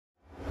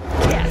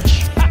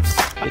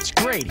it's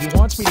great. He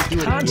wants me to do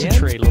it again.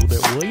 Concentrate a little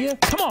bit, will you?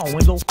 Come on,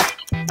 Wendell.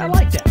 I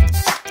like that.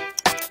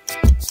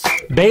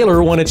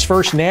 Baylor won its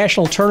first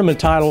national tournament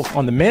title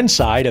on the men's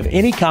side of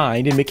any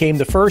kind and became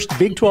the first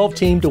Big 12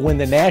 team to win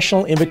the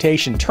National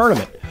Invitation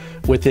Tournament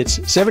with its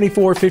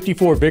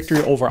 74-54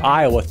 victory over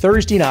Iowa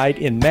Thursday night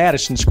in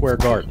Madison Square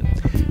Garden.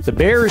 The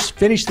Bears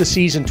finished the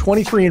season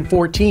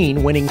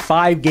 23-14, winning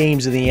 5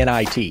 games in the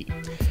NIT.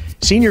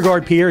 Senior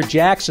guard Pierre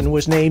Jackson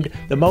was named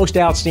the most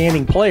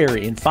outstanding player.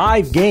 In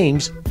 5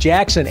 games,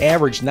 Jackson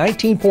averaged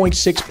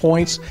 19.6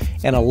 points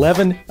and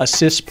 11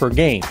 assists per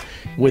game.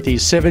 With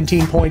his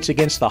 17 points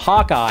against the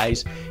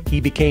Hawkeyes, he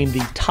became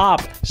the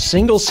top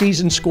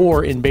single-season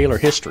scorer in Baylor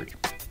history.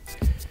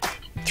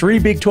 3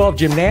 Big 12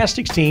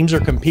 gymnastics teams are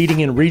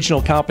competing in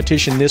regional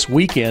competition this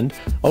weekend.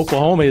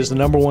 Oklahoma is the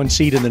 #1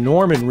 seed in the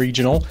Norman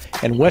Regional,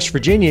 and West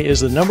Virginia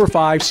is the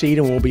 #5 seed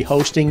and will be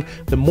hosting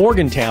the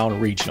Morgantown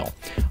Regional.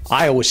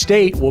 Iowa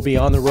State will be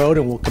on the road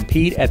and will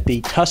compete at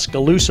the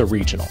Tuscaloosa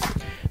Regional.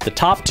 The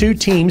top 2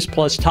 teams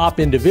plus top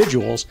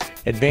individuals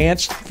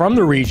advanced from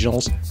the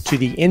regionals to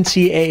the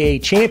NCAA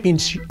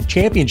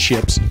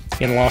championships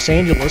in Los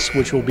Angeles,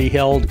 which will be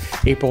held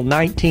April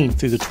 19th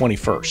through the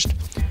 21st.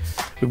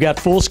 We've got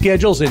full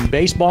schedules in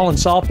baseball and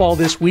softball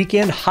this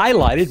weekend,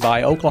 highlighted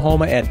by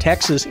Oklahoma at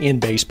Texas in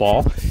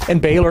baseball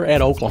and Baylor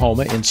at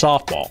Oklahoma in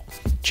softball.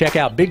 Check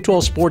out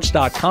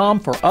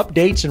Big12Sports.com for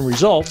updates and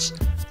results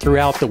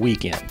throughout the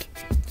weekend.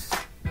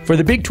 For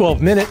the Big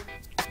 12 Minute,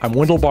 I'm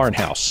Wendell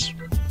Barnhouse.